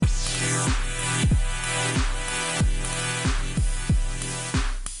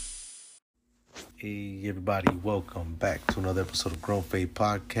Hey everybody, welcome back to another episode of Grown Faith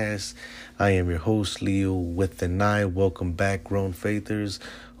Podcast. I am your host, Leo with the Nine. Welcome back, Grown Faithers.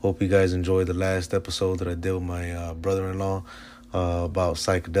 Hope you guys enjoyed the last episode that I did with my brother-in-law about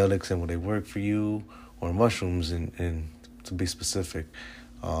psychedelics and when they work for you, or mushrooms, and to be specific,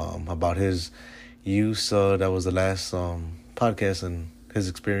 about his use. That was the last podcast and his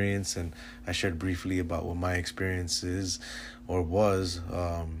experience, and I shared briefly about what my experience is or was.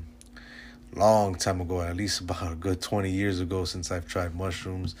 Long time ago, at least about a good 20 years ago, since I've tried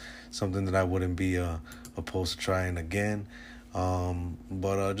mushrooms, something that I wouldn't be opposed to trying again.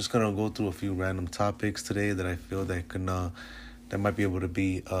 But just gonna go through a few random topics today that I feel that might be able to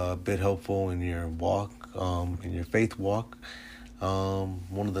be a bit helpful in your walk, in your faith walk.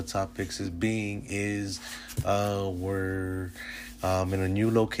 One of the topics is we're in a new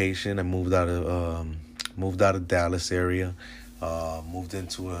location. I moved out of Dallas area. Moved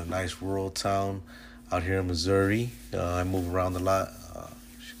into a nice rural town out here in Missouri. I move around a lot.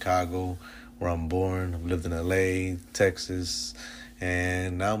 Chicago, where I'm born. I've lived in LA, Texas,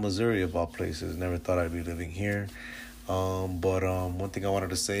 and now Missouri, of all places. Never thought I'd be living here. But one thing I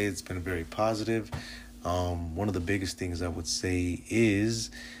wanted to say, it's been very positive. One of the biggest things I would say is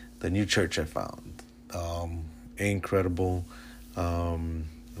the new church I found. Incredible.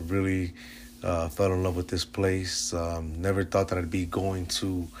 Really fell in love with this place. Never thought that I'd be going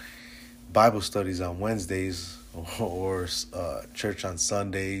to Bible studies on Wednesdays or church on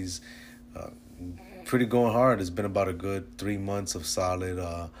Sundays. Pretty going hard. It's been about a good 3 months of solid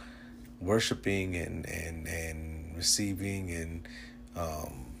worshiping and receiving and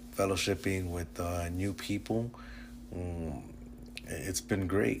fellowshipping with new people. It's been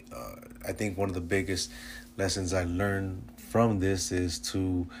great. I think one of the biggest lessons I learned from this is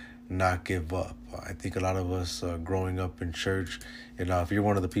to not give up. I think a lot of us growing up in church, if you're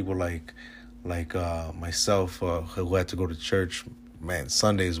one of the people like myself who had to go to church, man,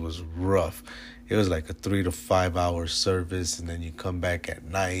 Sundays was rough. It was like a 3 to 5 hour service, and then you come back at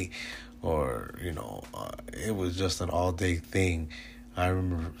night, or it was just an all day thing. I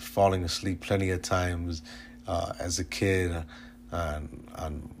remember falling asleep plenty of times as a kid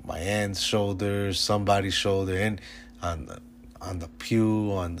on my aunt's shoulder, somebody's shoulder, and on the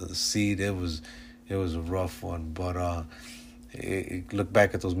pew, on the seat. It was a rough one, but look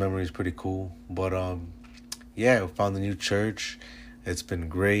back at those memories, pretty cool. But I found a new church. It's been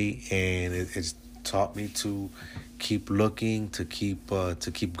great, and it's taught me to keep looking, to keep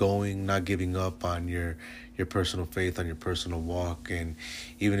going, not giving up on your personal faith, on your personal walk. And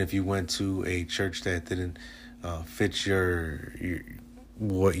even if you went to a church that didn't fit your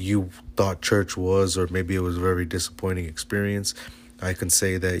what you thought church was, or maybe it was a very disappointing experience, I can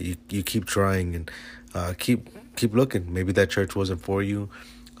say that you keep trying and keep looking. Maybe that church wasn't for you.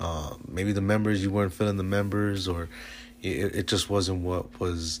 Maybe the members, you weren't feeling the members, or it just wasn't what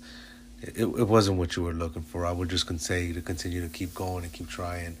was. It wasn't what you were looking for. I would just say to continue to keep going and keep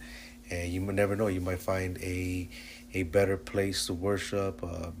trying, and you never know. You might find a better place to worship,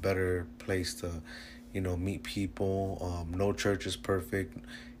 a better place to meet people. No church is perfect,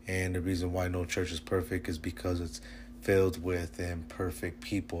 and the reason why no church is perfect is because it's filled with imperfect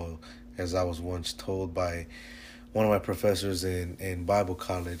people, as I was once told by one of my professors in Bible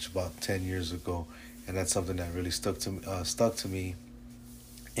college about 10 years ago, and that's something that really stuck to me,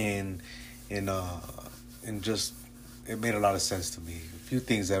 and just it made a lot of sense to me. A few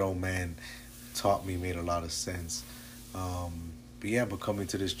things that old man taught me made a lot of sense. But coming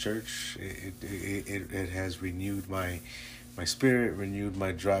to this church, it has renewed my spirit, renewed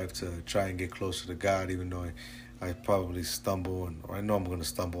my drive to try and get closer to God, even though I probably stumble, or I know I'm going to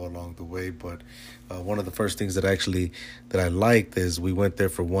stumble along the way. But one of the first things that I liked is we went there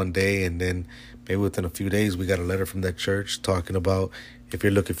for one day, and then maybe within a few days we got a letter from that church talking about, if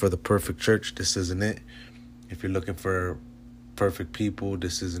you're looking for the perfect church, this isn't it. If you're looking for perfect people,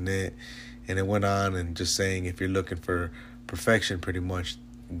 this isn't it. And it went on and just saying, if you're looking for perfection, pretty much,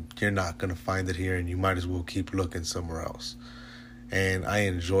 you're not going to find it here, and you might as well keep looking somewhere else. And I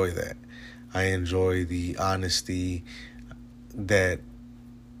enjoy that. I enjoy the honesty that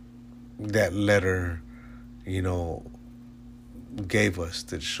letter, gave us,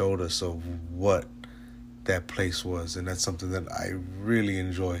 that showed us of what that place was. And that's something that I really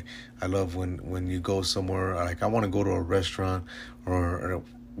enjoy. I love when you go somewhere, like I want to go to a restaurant, or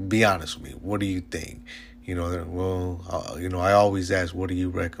be honest with me, what do you think? I always ask, what do you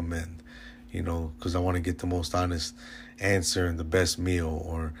recommend? Because I want to get the most honest answer and the best meal.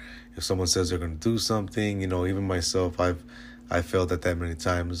 Or if someone says they're going to do something, even myself, I've failed at that many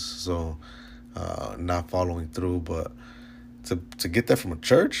times. So not following through, but to get that from a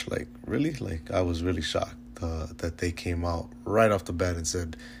church, like really, like I was really shocked that they came out right off the bat and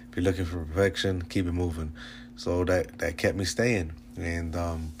said, if you're looking for perfection, keep it moving. So that kept me staying, and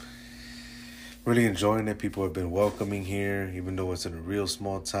really enjoying it. People have been welcoming here, even though it's in a real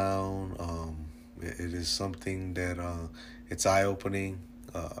small town. It is something that it's eye opening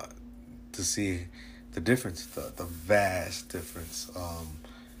to see the difference, the vast difference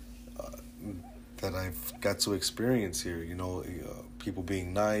that I've got to experience here. People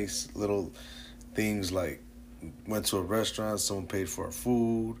being nice, little things like went to a restaurant, someone paid for our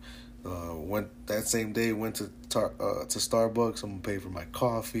food. Went that same day, went to Starbucks, someone paid for my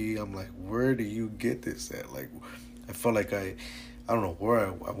coffee. I'm like, where do you get this at? Like, I felt like I don't know where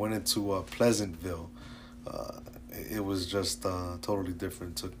I went into Pleasantville. It was just totally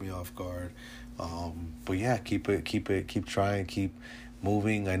different. Took me off guard. But yeah, keep trying, keep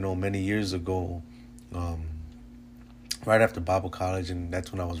moving. I know many years ago, right after Bible college, and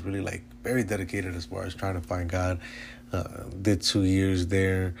that's when I was really like very dedicated as far as trying to find God. Did 2 years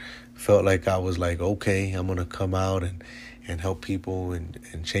there. Felt like I was like, okay, I'm gonna come out and help people and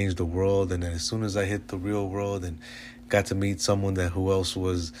change the world. And then as soon as I hit the real world and got to meet someone who else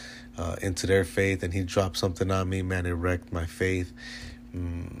was into their faith, and he dropped something on me, man, it wrecked my faith,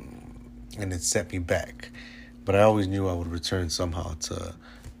 and it set me back. But I always knew I would return somehow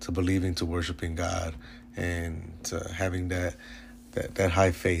to believing, to worshiping God, and to having that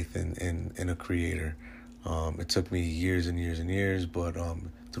high faith in a creator. It took me years and years and years, but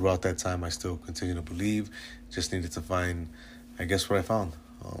throughout that time, I still continue to believe. Just needed to find, I guess, what I found.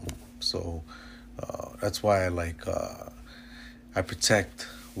 So that's why I protect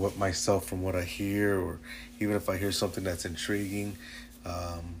myself from what I hear, or even if I hear something that's intriguing,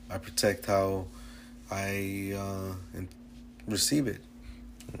 I protect how I receive it,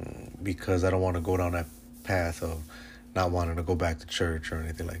 because I don't want to go down that path of not wanting to go back to church or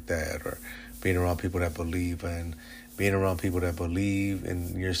anything like that, or being around people that believe. And being around people that believe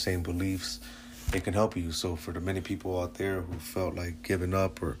in your same beliefs, it can help you. So for the many people out there who felt like giving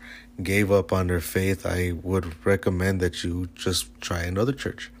up or gave up on their faith, I would recommend that you just try another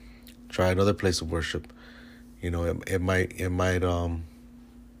church, try another place of worship. It might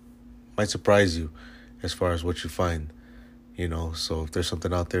surprise you as far as what you find. So if there's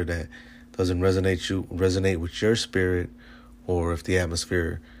something out there that doesn't resonate with your spirit, or if the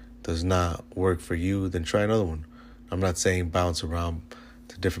atmosphere does not work for you, then try another one. I'm not saying bounce around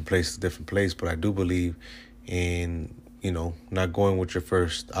to different place, but I do believe in, not going with your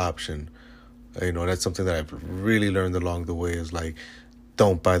first option. That's something that I've really learned along the way, is like,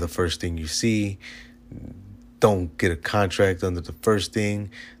 don't buy the first thing you see. Don't get a contract under the first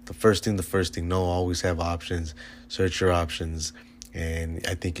thing. The first thing. No, always have options. Search your options. And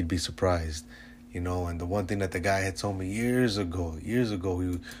I think you'd be surprised. And the one thing that the guy had told me years ago,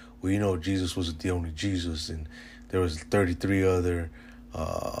 Jesus was the only Jesus, and there was 33 other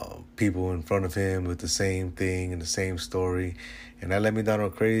people in front of him with the same thing and the same story, and that led me down a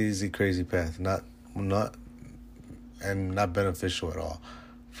crazy path, not beneficial at all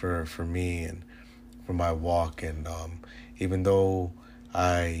for me and for my walk. And even though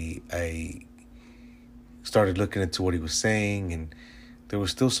I started looking into what he was saying, and there were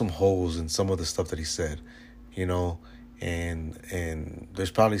still some holes in some of the stuff that he said, and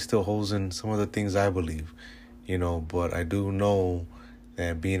there's probably still holes in some of the things I believe, but I do know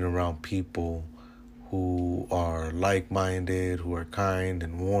that being around people who are like-minded, who are kind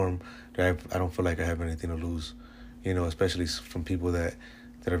and warm, that I don't feel like I have anything to lose, especially from people that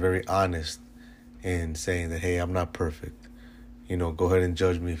are very honest in saying that, hey, I'm not perfect. Go ahead and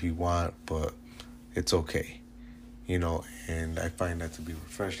judge me if you want, but it's okay. And I find that to be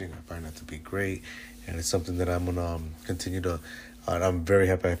refreshing. I find that to be great. And it's something that I'm going to continue to, I'm very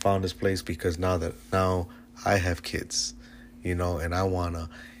happy I found this place, because now I have kids, and I want to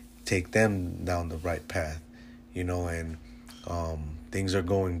take them down the right path, and things are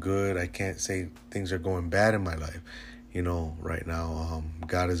going good. I can't say things are going bad in my life, right now.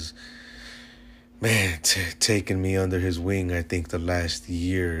 God is, taking me under his wing, I think, the last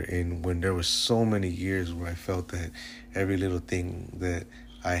year. And when there were so many years where I felt that every little thing that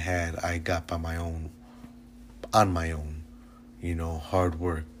I had, I got on my own, hard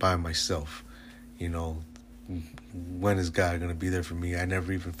work by myself. When is God going to be there for me? I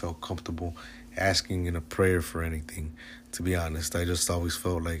never even felt comfortable asking in a prayer for anything, to be honest. I just always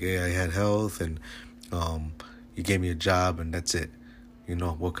felt like, hey, I had health, and you gave me a job, and that's it.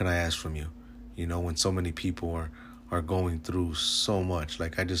 What can I ask from you? When so many people are going through so much.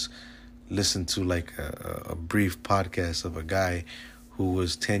 Like, I just listened to like a brief podcast of a guy who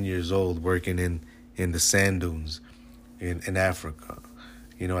was 10 years old working in the sand dunes, in Africa,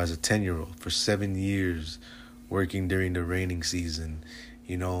 as a 10-year-old for 7 years, working during the raining season,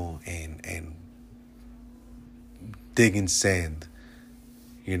 and digging sand,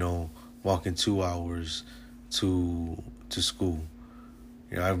 walking 2 hours to school.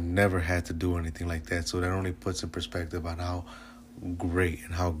 I've never had to do anything like that. So that only puts in perspective on how great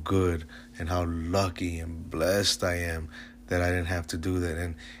and how good and how lucky and blessed I am that I didn't have to do that.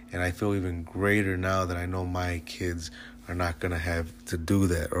 And I feel even greater now that I know my kids are not going to have to do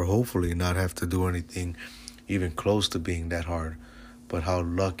that, or hopefully not have to do anything even close to being that hard. But how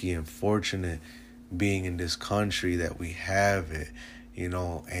lucky and fortunate being in this country that we have it,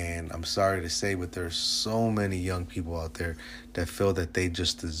 and I'm sorry to say, but there's so many young people out there that feel that they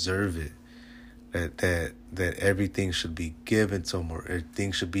just deserve it, that everything should be given to them, or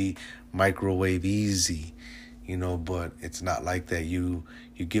everything should be microwave easy, but it's not like that. You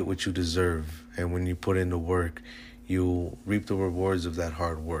get what you deserve, and when you put in the work, you reap the rewards of that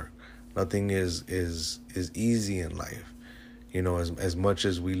hard work. Nothing is easy in life, as much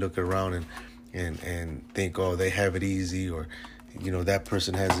as we look around and think, oh, they have it easy, or that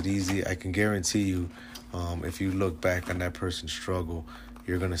person has it easy. I can guarantee you, if you look back on that person's struggle,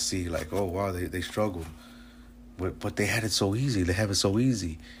 you're gonna see like, oh wow, they struggled, but they had it so easy. They have it so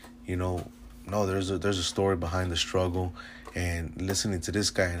easy, No, there's a story behind the struggle, and listening to this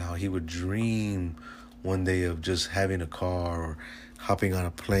guy and how he would dream one day of just having a car or hopping on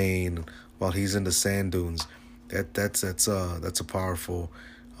a plane while he's in the sand dunes. That's a powerful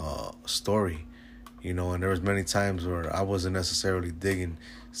story. And there was many times where I wasn't necessarily digging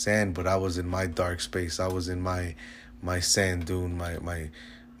sand, but I was in my dark space. I was in my sand dune, my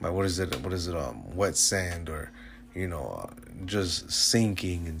what is it, wet sand, or just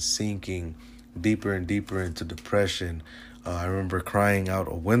sinking deeper and deeper into depression. I remember crying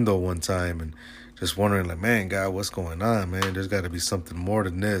out a window one time and just wondering, like, man, God, what's going on, man? There's got to be something more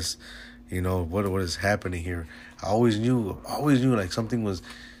than this. What is happening here? I always knew like something was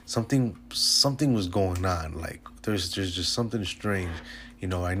going on. Like there's just something strange.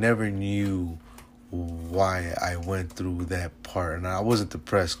 I never knew why I went through that part, and I wasn't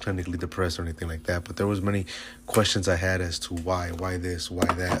clinically depressed or anything like that, but there was many questions I had as to why this, why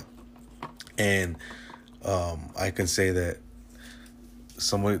that. And I can say that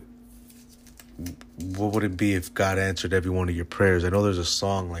what would it be if God answered every one of your prayers? I know there's a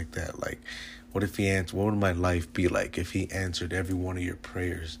song like that. Like, what would my life be like if he answered every one of your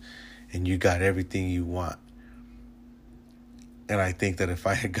prayers and you got everything you want? And I think that if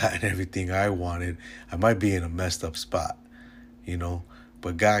I had gotten everything I wanted, I might be in a messed up spot,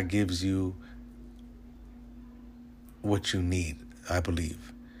 But God gives you what you need, I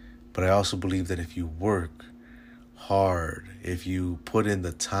believe. But I also believe that if you work hard, if you put in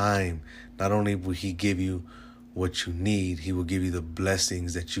the time, not only will he give you what you need, he will give you the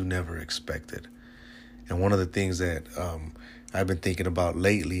blessings that you never expected. And one of the things that I've been thinking about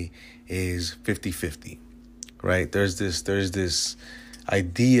lately is 50-50, right? There's this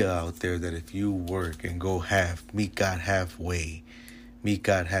idea out there that if you work and go meet God halfway, if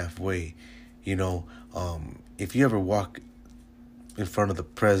you ever walk in front of the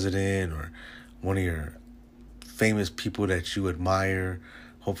president or one of your famous people that you admire,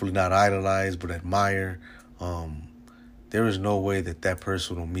 hopefully not idolize, but admire, there is no way that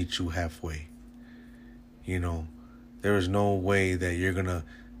person will meet you halfway. There is no way that you're going to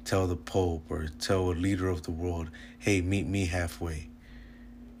tell the Pope or tell a leader of the world, hey, meet me halfway.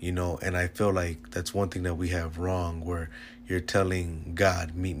 And I feel like that's one thing that we have wrong, where you're telling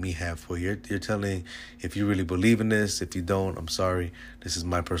God, meet me halfway. You're telling, if you really believe in this, if you don't, I'm sorry, this is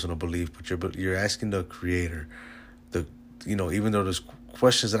my personal belief, but you're asking the Creator, even though there's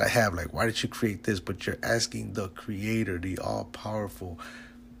questions that I have, like, why did you create this? But you're asking the Creator, the all-powerful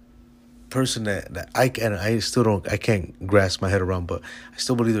person that I can't grasp my head around, but I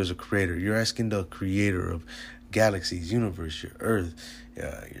still believe there's a Creator. You're asking the Creator of galaxies, universe, your earth,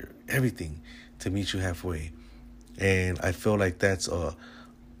 your everything, to meet you halfway. And I feel like there's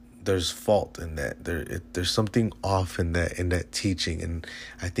fault in that. There's something off in that teaching, and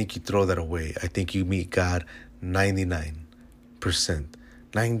I think you throw that away. I think you meet God 99%,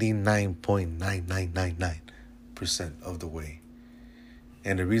 99.9999% of the way.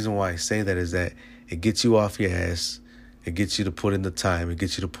 And the reason why I say that is that it gets you off your ass. It gets you to put in the time. It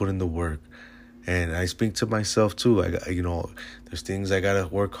gets you to put in the work. And I speak to myself too. There's things I gotta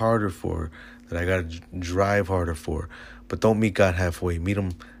work harder for, that I gotta drive harder for. But don't meet God halfway. Meet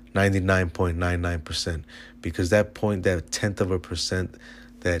him 99.99%, because that 0.1%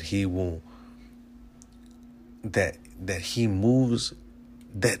 that he will, that he moves,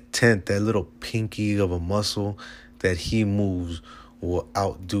 that little pinky of a muscle that he moves will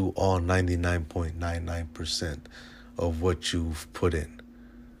outdo all 99.99% of what you've put in.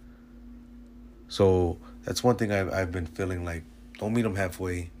 So that's one thing I've been feeling like, don't meet them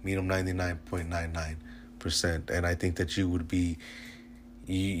halfway, meet them 99.99%. And I think that you would be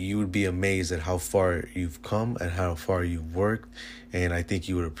amazed at how far you've come and how far you've worked. And I think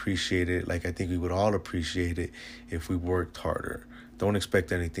you would appreciate it. Like, I think we would all appreciate it if we worked harder. Don't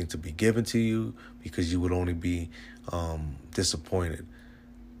expect anything to be given to you, because you would only be disappointed.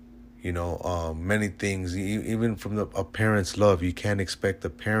 Many things, even from a parent's love, you can't expect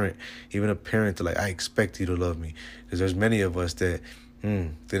even a parent to like, I expect you to love me. Because there's many of us that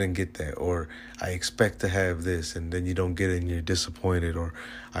didn't get that, or I expect to have this, and then you don't get it and you're disappointed, or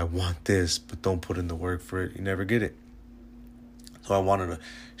I want this, but don't put in the work for it. You never get it. So I wanted to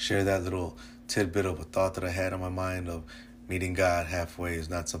share that little tidbit of a thought that I had on my mind of meeting God halfway is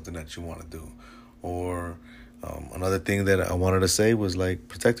not something that you want to do. Or another thing that I wanted to say was like,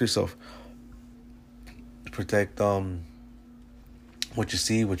 protect yourself. Protect what you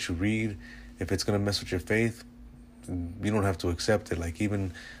see, what you read. If it's going to mess with your faith, you don't have to accept it. Like,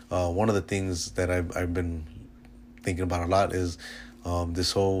 even one of the things that I've been thinking about a lot is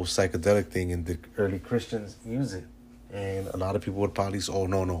this whole psychedelic thing, and the early Christians use it. And a lot of people would probably say, oh,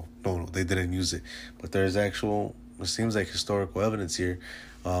 no, they didn't use it. But there's it seems like historical evidence here.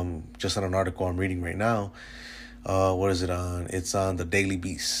 Just on an article I'm reading right now. What is it on? It's on the Daily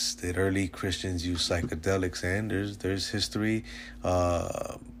Beast that early Christians use psychedelics, and there's history.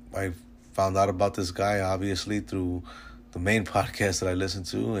 I found out about this guy obviously through the main podcast that I listened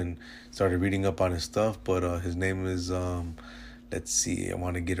to, and started reading up on his stuff. But his name is let's see, I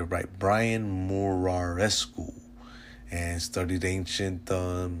want to get it right, Brian Muraresku, and studied ancient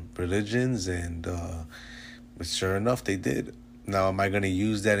religions, and but sure enough, they did. Now, am I going to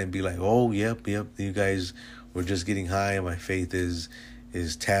use that and be like, oh, yep, you guys were just getting high and my faith is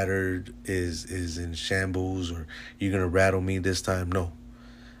tattered, is in shambles, or you're going to rattle me this time? No.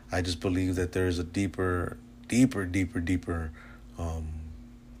 I just believe that there's a deeper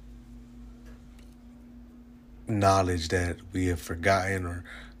knowledge that we have forgotten, or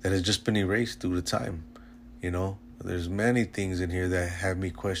that has just been erased through the time. There's many things in here that have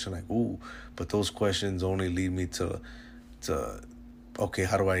me question, like, ooh, but those questions only lead me to okay,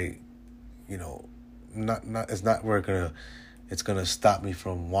 how do I, it's gonna stop me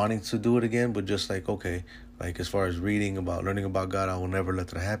from wanting to do it again, but just like, okay, like as far as learning about God, I will never let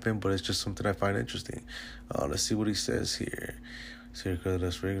that happen, but it's just something I find interesting. Let's see what he says here.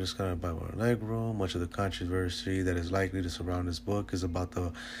 Circulus Regulus kind of Bible Allegro. Much of the controversy that is likely to surround this book is about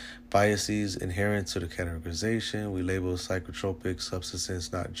the biases inherent to the categorization. We label psychotropic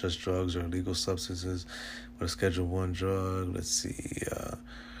substances not just drugs or illegal substances, but a Schedule 1 drug. Let's see.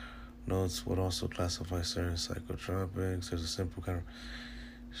 Notes would also classify certain psychotropics. There's a simple kind of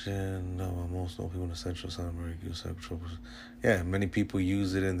most people in the Central South America use psychotropics. Yeah, many people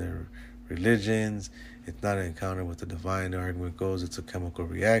use it in their religions. It's not an encounter with the divine. The argument goes it's a chemical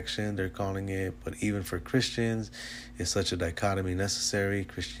reaction, they're calling it. But even for Christians, is such a dichotomy necessary?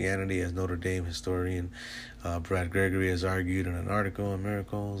 Christianity, as Notre Dame historian Brad Gregory has argued in an article on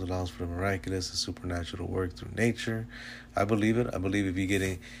miracles, allows for the miraculous and supernatural to work through nature. I believe it. I believe if you get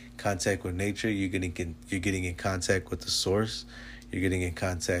in contact with nature, you're getting in contact with the source. You're getting in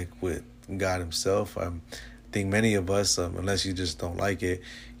contact with God himself. I think many of us, unless you just don't like it,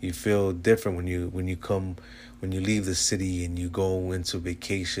 you feel different when you leave the city and you go into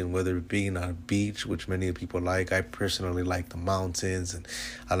vacation, whether it being on a beach, which many people like. I personally like the mountains, and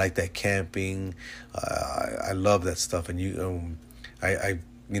I like that camping. I love that stuff. And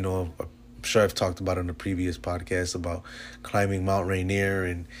I'm sure I've talked about it in a previous podcast about climbing Mount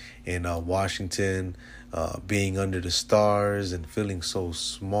Rainier in Washington, being under the stars and feeling so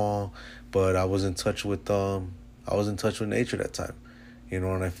small. But I was in touch with nature that time,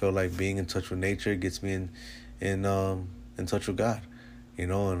 and I feel like being in touch with nature gets me in touch with God,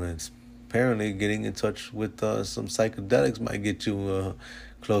 and it's apparently getting in touch with some psychedelics might get you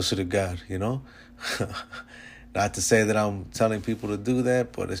closer to God, Not to say that I'm telling people to do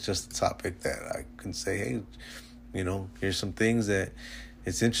that, but it's just a topic that I can say, hey, here's some things that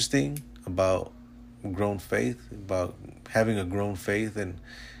it's interesting about grown faith, about having a grown faith and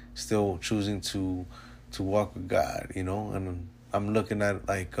still choosing to walk with God, and I'm looking at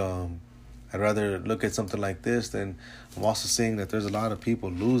like, I'd rather look at something like this than I'm also seeing that there's a lot of people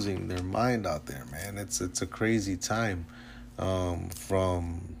losing their mind out there, man. It's a crazy time. I'm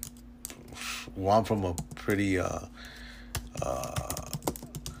from a pretty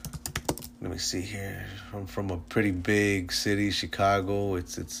let me see here. I'm from a pretty big city, Chicago.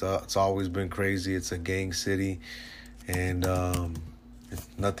 It's always been crazy. It's a gang city, and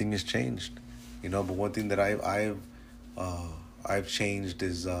nothing has changed, But one thing that I've changed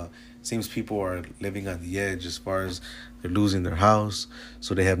is it seems people are living on the edge as far as they're losing their house,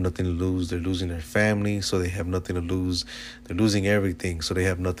 so they have nothing to lose. They're losing their family, so they have nothing to lose. They're losing everything, so they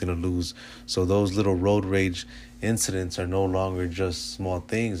have nothing to lose. So those little road rage incidents are no longer just small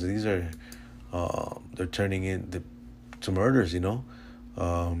things. These are they're turning into murders.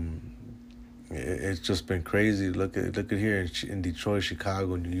 It's just been crazy. Look at here in Detroit,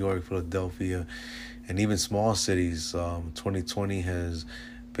 Chicago, New York, Philadelphia, and even small cities. 2020 has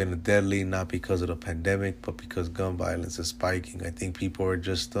been deadly, not because of the pandemic, but because gun violence is spiking. I think people are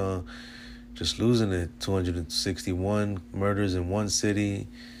just losing it. 261 murders in one city.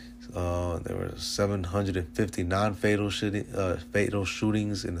 There were 750 non-fatal fatal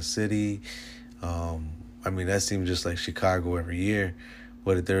shootings in the city. That seems just like Chicago every year,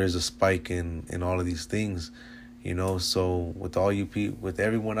 but there is a spike in all of these things, So with all you people, with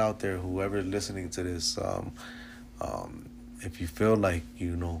everyone out there, whoever listening to this, if you feel like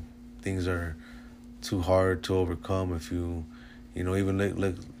things are too hard to overcome, if you even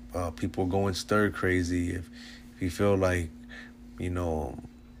look people going stir crazy, if you feel like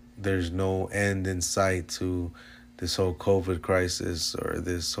there's no end in sight to this whole COVID crisis or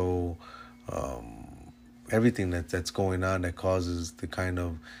this whole everything that's going on that causes the kind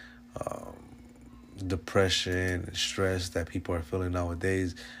of depression and stress that people are feeling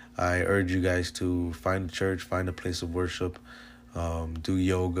nowadays, I urge you guys to find a church, find a place of worship, do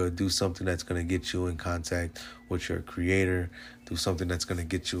yoga, do something that's going to get you in contact with your creator, do something that's going to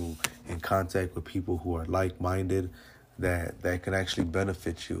get you in contact with people who are like-minded, that can actually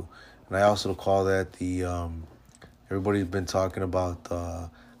benefit you. And I also call that the everybody's been talking about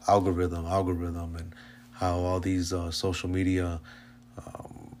algorithm, and how all these social media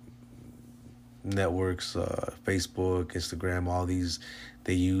networks, Facebook, Instagram, all these,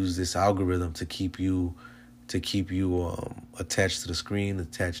 they use this algorithm to keep you attached to the screen,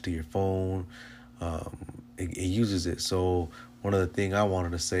 attached to your phone. It uses it. So one of the things I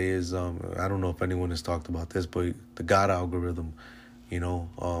wanted to say is, I don't know if anyone has talked about this, but the God algorithm,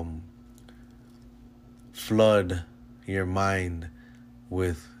 flood your mind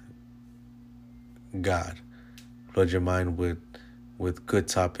with God. Flood your mind with good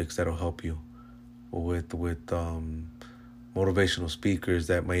topics that'll help you, with motivational speakers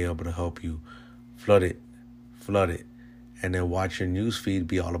that may be able to help you. Flood it, and then watch your news feed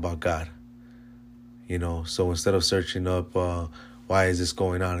be all about God. So instead of searching up why is this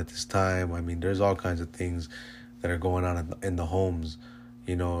going on at this time, there's all kinds of things that are going on in the homes.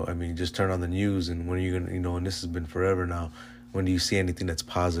 Just turn on the news, and when are you gonna, and this has been forever now, when do you see anything that's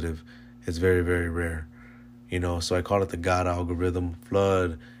positive? It's very, very rare. So I call it the God algorithm.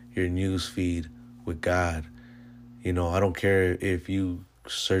 Flood your news feed with God. I don't care if you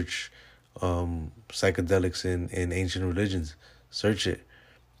search psychedelics in ancient religions. Search it.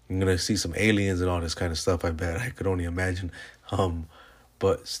 You're going to see some aliens and all this kind of stuff, I bet. I could only imagine.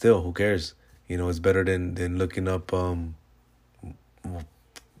 But still, who cares? It's better than looking up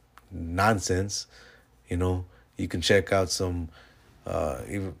nonsense. You can check out some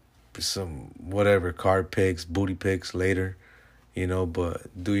even some whatever card picks, booty picks later,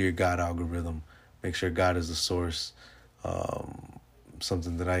 but do your God algorithm. Make sure God is the source.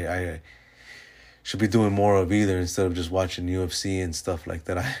 Something that I should be doing more of either, instead of just watching UFC and stuff like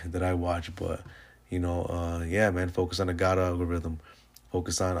that I watch. But yeah, man, focus on the God algorithm.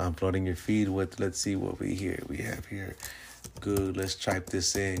 Focus on flooding your feed with, let's see what we have here. Good, let's type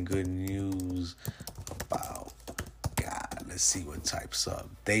this in. Good news about God. Let's see what types up.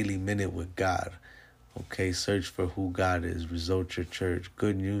 Daily Minute with God. Okay, search for who God is. Result your church.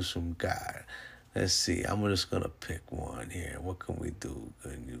 Good news from God. Let's see. I'm just going to pick one here. What can we do?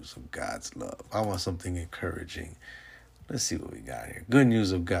 Good news of God's love. I want something encouraging. Let's see what we got here. Good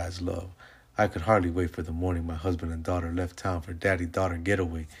news of God's love. I could hardly wait for the morning my husband and daughter left town for daddy-daughter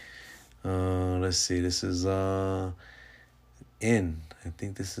getaway. Let's see. This is In. I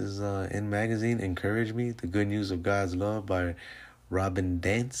think this is In magazine. Encourage Me. The Good News of God's Love by Robin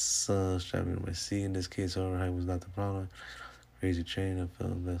Dance. Struggling with C. In this case, Overheim was not the problem. Crazy train of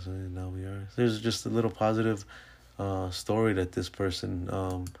film. That's it. Now we are. There's just a little positive story that this person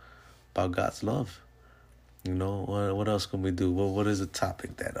about God's love. What else can we do? What is a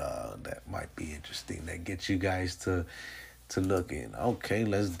topic that might be interesting, that gets you guys to look in? Okay,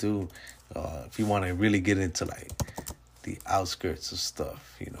 let's do. If you want to really get into like the outskirts of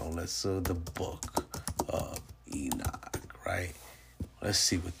stuff, let's the book of Enoch, right? let's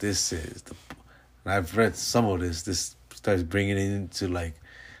see what this is. And I've read some of this. This starts bringing it into like,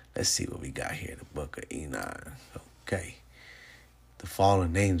 let's see what we got here. The Book of Enoch. Okay. The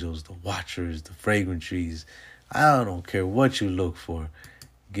fallen angels, the watchers, the fragrant trees. I don't care what you look for.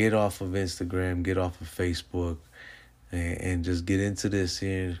 Get off of Instagram, get off of Facebook, and just get into this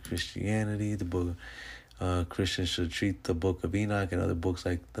here. Christianity, the book. Christians should treat the Book of Enoch and other books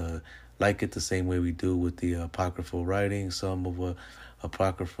like it the same way we do with the apocryphal writings. Some of what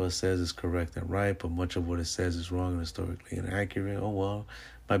Apocrypha says is correct and right, but much of what it says is wrong and historically inaccurate. Oh well,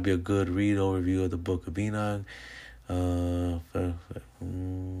 might be a good read overview of the Book of Enoch.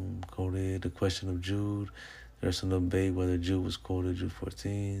 Quoted the question of Jude. There's some debate whether Jude was quoted, Jude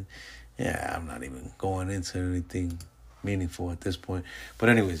 14. Yeah, I'm not even going into anything meaningful at this point. But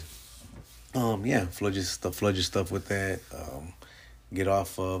anyways, flood your stuff with that. Get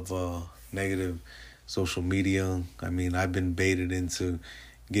off of negative social media. I mean, I've been baited into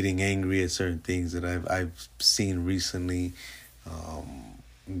getting angry at certain things that I've seen recently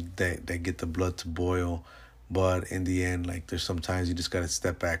that get the blood to boil. But in the end, like, there's sometimes you just got to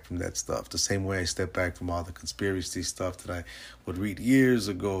step back from that stuff. The same way I step back from all the conspiracy stuff that I would read years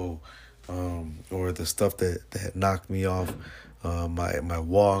ago, or the stuff that knocked me off my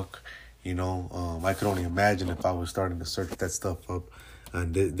walk. I could only imagine if I was starting to search that stuff up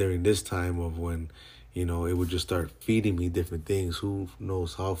during this time of when, it would just start feeding me different things. Who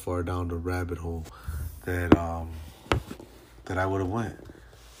knows how far down the rabbit hole that I would have went.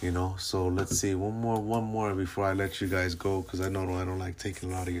 So let's see, one more before I let you guys go, because I know I don't like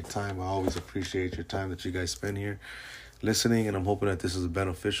taking a lot of your time. I always appreciate your time that you guys spend here listening, and I'm hoping that this is a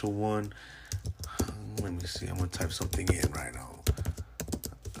beneficial one. Let me see, I'm going to type something in right now.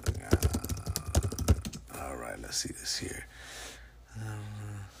 All right, let's see this here.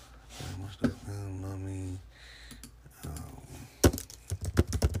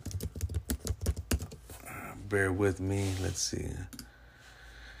 Bear with me, let's see.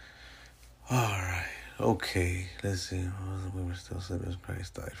 All right. Okay. Let's see. We were still sinners.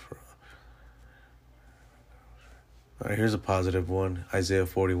 Christ died for us. All right. Here's a positive one. Isaiah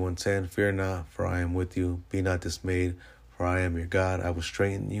 41:10. Fear not, for I am with you. Be not dismayed, for I am your God. I will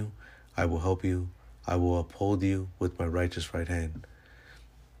strengthen you. I will help you. I will uphold you with my righteous right hand.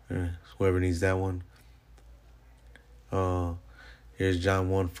 Whoever needs that one. Here's John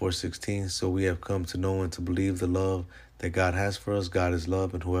 1:4-16. So we have come to know and to believe the love that God has for us. God is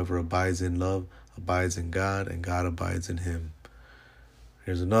love, and whoever abides in love abides in God, and God abides in him.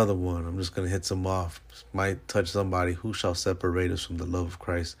 Here's another one. I'm just going to hit some off. This might touch somebody. Who shall separate us from the love of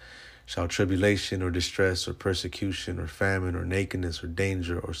Christ? Shall tribulation or distress or persecution or famine or nakedness or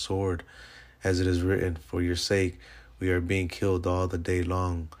danger or sword? As it is written, for your sake we are being killed all the day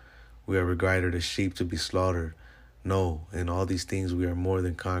long. We are regarded as sheep to be slaughtered. No, in all these things we are more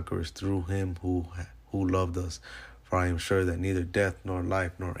than conquerors through him who loved us. For I am sure that neither death, nor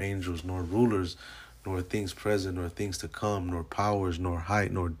life, nor angels, nor rulers, nor things present, nor things to come, nor powers, nor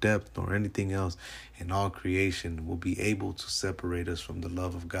height, nor depth, nor anything else in all creation will be able to separate us from the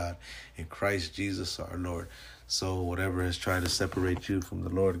love of God in Christ Jesus our Lord. So whatever has tried to separate you from the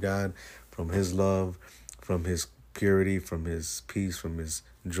Lord God, from his love, from his purity, from his peace, from his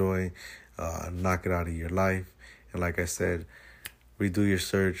joy, knock it out of your life. And like I said, redo your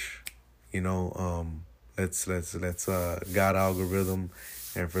search, let's God algorithm.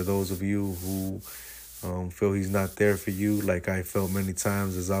 And for those of you who feel he's not there for you, like I felt many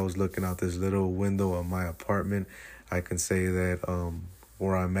times as I was looking out this little window of my apartment, I can say that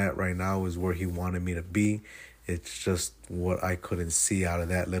where I'm at right now is where he wanted me to be. It's just what I couldn't see out of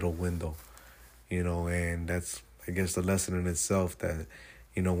that little window, and that's, I guess, the lesson in itself that,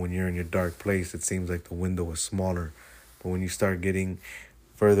 when you're in your dark place, it seems like the window is smaller. But when you start getting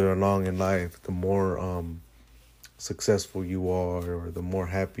further along in life, the more successful you are, or the more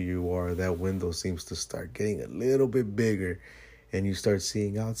happy you are, that window seems to start getting a little bit bigger, and you start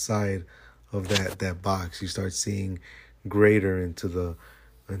seeing outside of that box. You start seeing greater into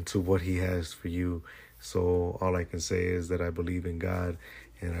what he has for you. So all I can say is that I believe in God,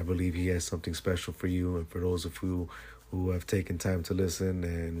 and I believe he has something special for you. And for those of you who have taken time to listen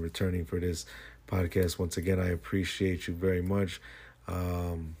and returning for this podcast, once again, I appreciate you very much.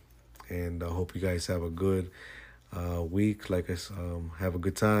 And I hope you guys have a good week. Have a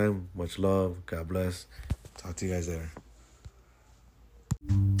good time. Much love. God bless. Talk to you guys later.